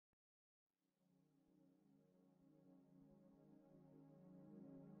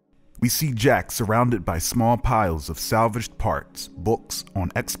We see Jack surrounded by small piles of salvaged parts, books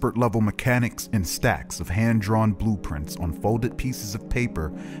on expert-level mechanics, and stacks of hand-drawn blueprints on folded pieces of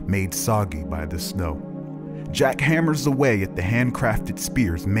paper made soggy by the snow. Jack hammers away at the handcrafted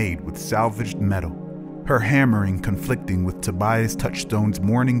spears made with salvaged metal, her hammering conflicting with Tobias Touchstone's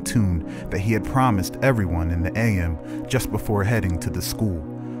morning tune that he had promised everyone in the AM just before heading to the school.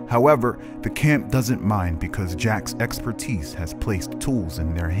 However, the camp doesn't mind because Jack's expertise has placed tools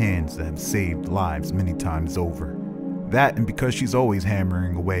in their hands that have saved lives many times over. That, and because she's always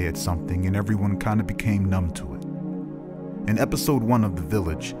hammering away at something and everyone kind of became numb to it. In episode 1 of The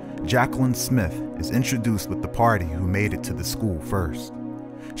Village, Jacqueline Smith is introduced with the party who made it to the school first.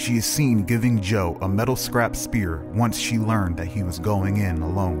 She is seen giving Joe a metal scrap spear once she learned that he was going in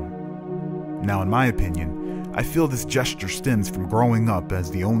alone. Now, in my opinion, I feel this gesture stems from growing up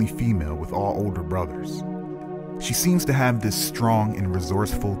as the only female with all older brothers. She seems to have this strong and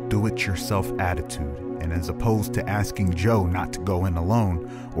resourceful do-it-yourself attitude, and as opposed to asking Joe not to go in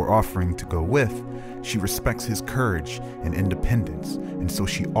alone or offering to go with, she respects his courage and independence, and so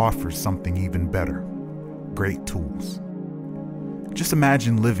she offers something even better: great tools. Just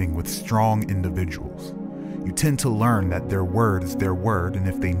imagine living with strong individuals. You tend to learn that their word is their word, and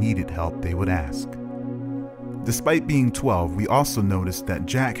if they needed help, they would ask. Despite being 12, we also notice that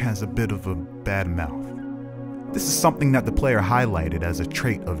Jack has a bit of a bad mouth. This is something that the player highlighted as a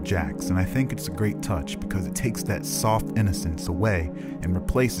trait of Jack's, and I think it's a great touch because it takes that soft innocence away and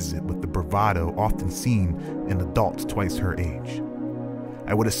replaces it with the bravado often seen in adults twice her age.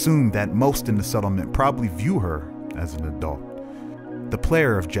 I would assume that most in the settlement probably view her as an adult. The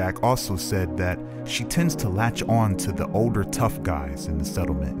player of Jack also said that she tends to latch on to the older tough guys in the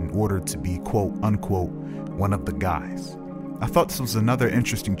settlement in order to be quote unquote one of the guys. I thought this was another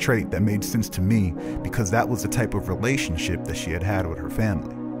interesting trait that made sense to me because that was the type of relationship that she had with her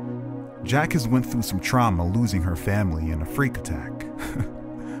family. Jack has went through some trauma losing her family in a freak attack.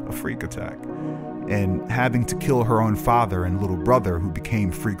 A freak attack. And having to kill her own father and little brother who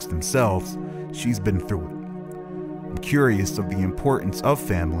became freaks themselves, she's been through it. I'm curious of the importance of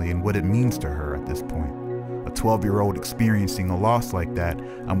family and what it means to her at this point. A 12-year-old experiencing a loss like that,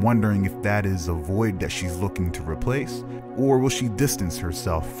 I'm wondering if that is a void that she's looking to replace, or will she distance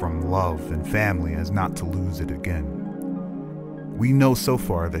herself from love and family as not to lose it again? We know so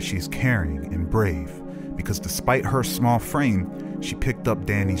far that she's caring and brave, because despite her small frame, she picked up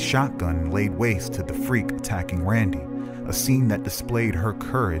Danny's shotgun and laid waste to the freak attacking Randy, a scene that displayed her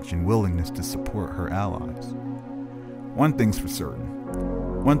courage and willingness to support her allies. One thing's for certain.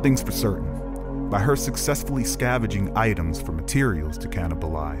 By her successfully scavenging items for materials to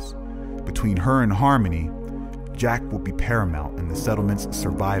cannibalize, between her and Harmony, Jack will be paramount in the settlement's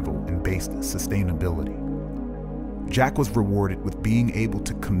survival and base sustainability. Jack was rewarded with being able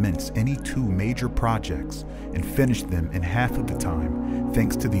to commence any 2 major projects and finish them in half of the time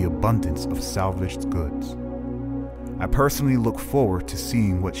thanks to the abundance of salvaged goods. I personally look forward to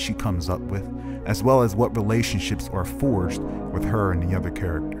seeing what she comes up with, as well as what relationships are forged with her and the other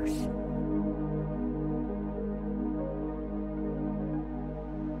characters.